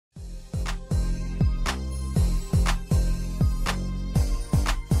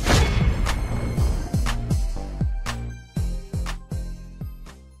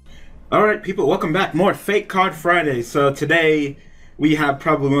Alright people, welcome back. More Fake Card Friday. So today we have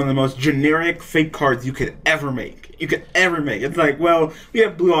probably one of the most generic fake cards you could ever make. It's like, well, we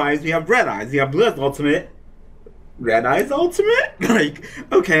have Blue Eyes, we have Red Eyes, we have Blue Eyes Ultimate, Red Eyes Ultimate? Like,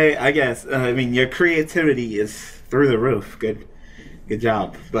 okay, I guess. I mean, your creativity is through the roof. Good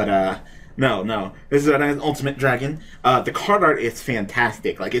job. But, no. This is Red Eyes Ultimate Dragon. The card art is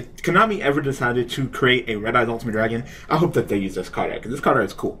fantastic. Like, if Konami ever decided to create a Red Eyes Ultimate Dragon, I hope that they use this card art, because this card art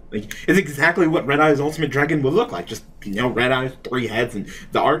is cool. Like, it's exactly what Red Eyes Ultimate Dragon would look like. Just, you know, red eyes, 3 heads, and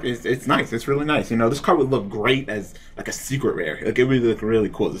the art it's nice. It's really nice. You know, this card would look great as, like, a secret rare. Like, it would look really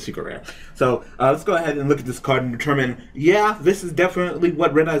cool as a secret rare. So, let's go ahead and look at this card and determine, yeah, this is definitely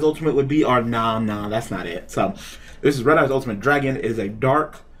what Red Eyes Ultimate would be, or nah, that's not it. So, this is Red Eyes Ultimate Dragon. It is a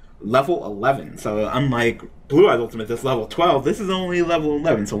dark level 11, so unlike Blue Eyes Ultimate that's level 12, this is only level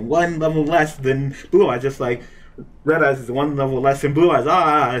 11, so 1 level less than Blue Eyes, just like Red Eyes is 1 level less than Blue Eyes.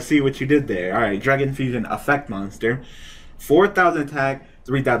 I see what you did there. Alright, Dragon Fusion effect monster, 4,000 attack,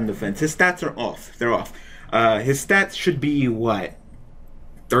 3,000 defense. His stats are off. They're off. His stats should be what?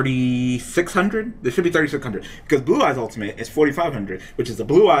 3,600? This should be 3,600 because Blue Eyes Ultimate is 4,500, which is the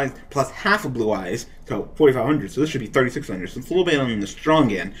Blue Eyes plus half of Blue Eyes, so 4,500. So this should be 3,600. So it's a little bit on the strong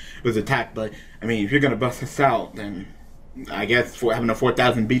end with attack, but I mean, if you're gonna bust this out, then I guess having a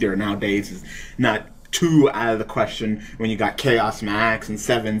 4,000 beater nowadays is not too out of the question when you got Chaos Max and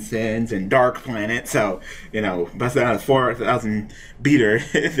Seven Sins and Dark Planet. So you know, busting out a 4,000 beater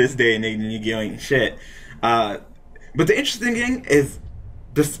this day and age, and you ain't shit. But the interesting thing is,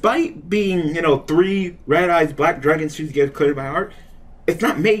 despite being, you know, 3 Red Eyes Black Dragons to get cleared by art, it's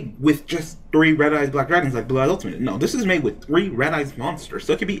not made with just 3 Red Eyes Black Dragons like Blue Eyes Ultimate. No, this is made with 3 Red Eyes monsters.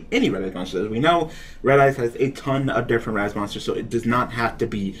 So it could be any Red Eyes monster. As we know, Red Eyes has a ton of different Red Eyes monsters, so it does not have to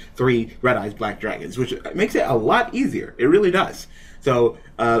be 3 Red Eyes Black Dragons, which makes it a lot easier. It really does. So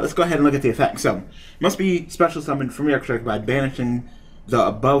let's go ahead and look at the effect. So, must be special summoned from your extract by banishing the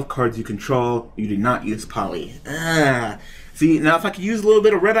above cards you control. You do not use Poly. See, now if I could use a little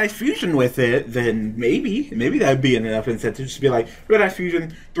bit of Red Eye Fusion with it, then maybe that'd be enough incentive. Just be like, Red Eye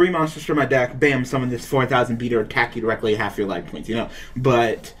Fusion, 3 monsters from my deck, bam, summon this 4,000 beater, attack you directly, half your life points, you know?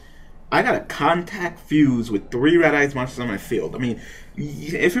 But I got a Contact Fuse with 3 Red Eyes monsters on my field. I mean,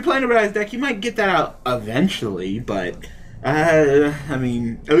 if you're playing a Red Eyes deck, you might get that out eventually, but, I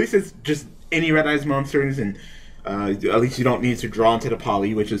mean, at least it's just any Red Eyes monsters, and at least you don't need to draw into the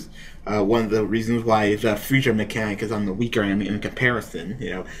Poly, which is one of the reasons why the future mechanic is on the weaker end in comparison,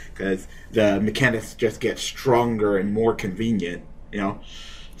 you know, because the mechanics just get stronger and more convenient, you know.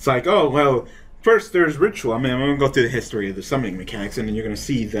 It's like, oh, well, first there's Ritual. I mean, I'm going to go through the history of the summoning mechanics, and then you're going to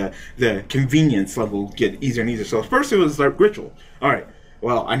see the convenience level get easier and easier. So first it was like Ritual. Alright,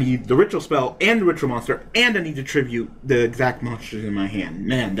 well, I need the Ritual spell and the Ritual monster, and I need to tribute the exact monsters in my hand.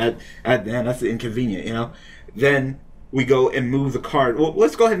 Man, that's inconvenient, you know. Then we go and move the card. Well,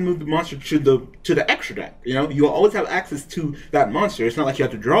 let's go ahead and move the monster to the extra deck. You know, you'll always have access to that monster. It's not like you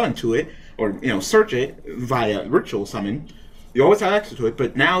have to draw into it or, you know, search it via Ritual Summon. You always have access to it,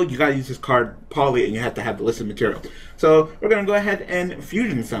 but now you gotta use this card Poly, and you have to have the listed material. So we're gonna go ahead and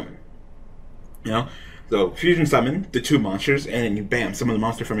Fusion Summon. You know, so Fusion Summon the 2 monsters, and then you bam, summon the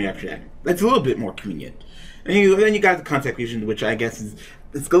monster from your extra deck. That's a little bit more convenient. And then you got the Contact Fusion, which I guess is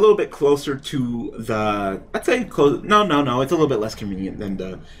it's a little bit closer to the. I'd say close. No. It's a little bit less convenient than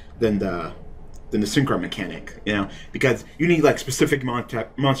the synchro mechanic. You know, because you need like specific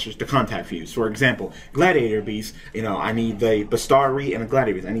monsters to Contact Fuse. For example, Gladiator Beast. You know, I need the Bastari and a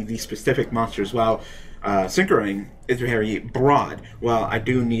Gladiator Beast. I need these specific monsters. While synchroing is very broad. Well, I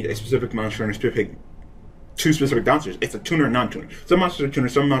do need a specific monster and a specific. 2 specific monsters. It's a tuner and non-tuner. Some monsters are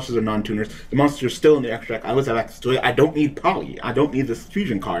tuners, some monsters are non-tuners. The monsters are still in the extra deck. I always have access to it. I don't need Poly. I don't need this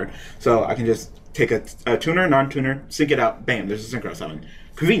fusion card. So I can just take a tuner, non-tuner, sync it up, bam, there's a synchro summon.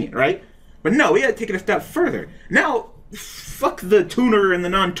 Convenient, right? But no, we gotta take it a step further. Now, fuck the tuner and the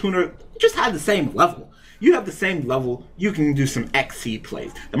non-tuner. Just have the same level. You have the same level, you can do some XC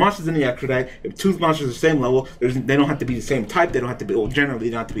plays. The monsters in the extra deck, if 2 monsters are the same level, they don't have to be the same type, they don't have to be, well, generally they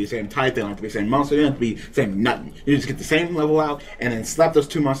don't have to be the same type, they don't have to be the same monster, they don't have to be the same nothing. You just get the same level out, and then slap those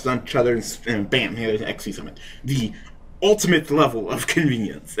 2 monsters on each other, and bam, here's an XC summon. The ultimate level of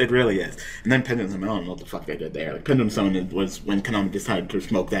convenience, it really is. And then Pendulum Summon, I don't know what the fuck they did there. Like, Pendulum Summon was when Konami decided to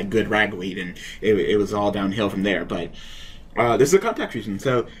smoke that good ragweed, and it was all downhill from there, but this is a Contact Fusion,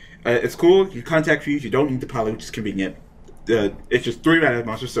 so it's cool. You Contact Fuse. You don't need the Poly, which is convenient. It's just 3 Red Eyes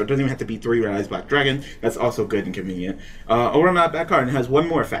monsters, so it doesn't even have to be 3 Red Eyes Black Dragons. That's also good and convenient. Over on that back card, it has one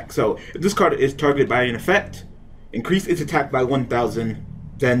more effect. So if this card is targeted by an effect, increase its attack by 1,000,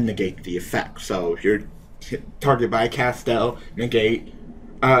 then negate the effect. So if you're targeted by a Castel, negate,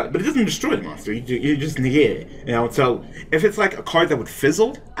 But it doesn't destroy the monster. You just negate it. You know. So if it's like a card that would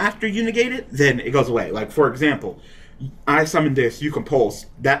fizzle after you negate it, then it goes away. Like for example, I summon this. You compulse.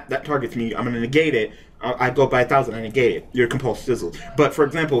 That targets me. I'm gonna negate it. I go by 1,000. I negate it. Your compulse fizzles. But for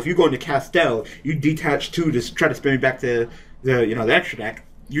example, if you go into Castell, you detach 2 to try to spin me back to the the extra deck.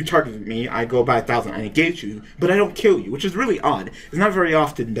 You target me, I go by 1,000, I negate you, but I don't kill you, which is really odd. It's not very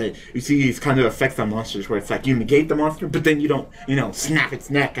often that you see these kind of effects on monsters where it's like you negate the monster, but then you don't, snap its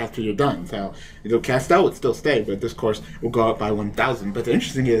neck after you're done. So, Castell would still stay, but this course will go up by 1,000. But the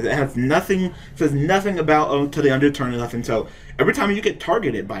interesting is, it has nothing, says nothing about to the underturn or nothing. So, every time you get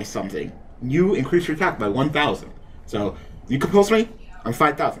targeted by something, you increase your attack by 1,000. So, you compulse me, I'm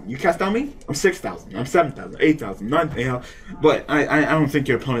 5,000. You cast on me, I'm 6,000. I'm 7,000, 8,000, 9,000. But I don't think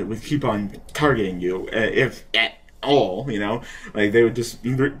your opponent would keep on targeting you if at all. Like they would just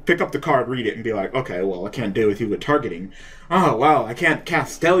pick up the card, read it, and be like, okay, well I can't deal with you with targeting. Oh wow, I can't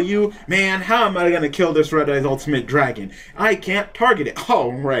Castell you, man. How am I gonna kill this Red Eyes Ultimate Dragon? I can't target it.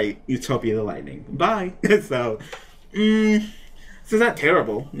 Oh right, Utopia the Lightning. Bye. So, it's not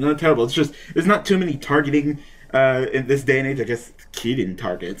terrible. Not terrible. It's just there's not too many targeting. In this day and age, I guess Keaton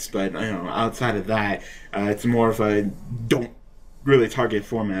targets, but outside of that, it's more of a don't really target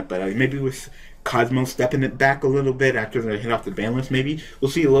format. But maybe with Cosmo stepping it back a little bit after they hit off the ban list, maybe we'll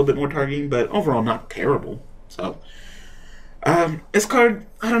see a little bit more targeting. But overall, not terrible. So, this card,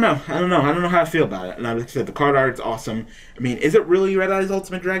 I don't know how I feel about it. And like I said, the card art's awesome. I mean, is it really Red Eyes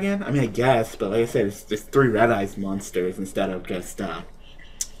Ultimate Dragon? I mean, I guess, but like I said, it's just 3 Red Eyes monsters instead of just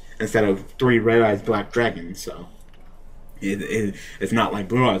instead of 3 Red Eyes Black Dragons, so it's not like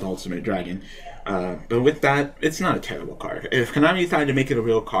Blue Eyes Ultimate Dragon. But with that, it's not a terrible card. If Konami decided to make it a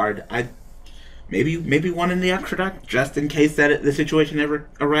real card, I'd maybe one in the extra deck just in case that the situation ever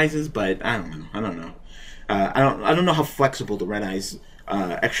arises. But I don't know. I don't know how flexible the Red Eyes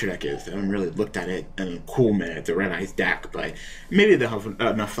extra deck is. I haven't really looked at it in a cool minute, the Red Eyes deck, but maybe they'll have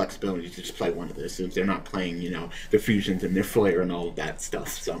enough flexibility to just play one of this if they're not playing, their fusions and their flare and all of that stuff.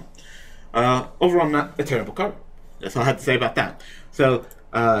 So, overall, not a terrible card. That's all I have to say about that. So,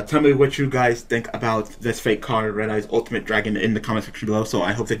 tell me what you guys think about this fake card, Red Eyes Ultimate Dragon, in the comment section below. So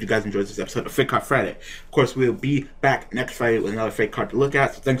I hope that you guys enjoyed this episode of Fake Card Friday. Of course, we'll be back next Friday with another fake card to look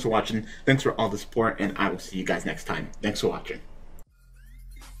at. So thanks for watching. Thanks for all the support, and I will see you guys next time. Thanks for watching.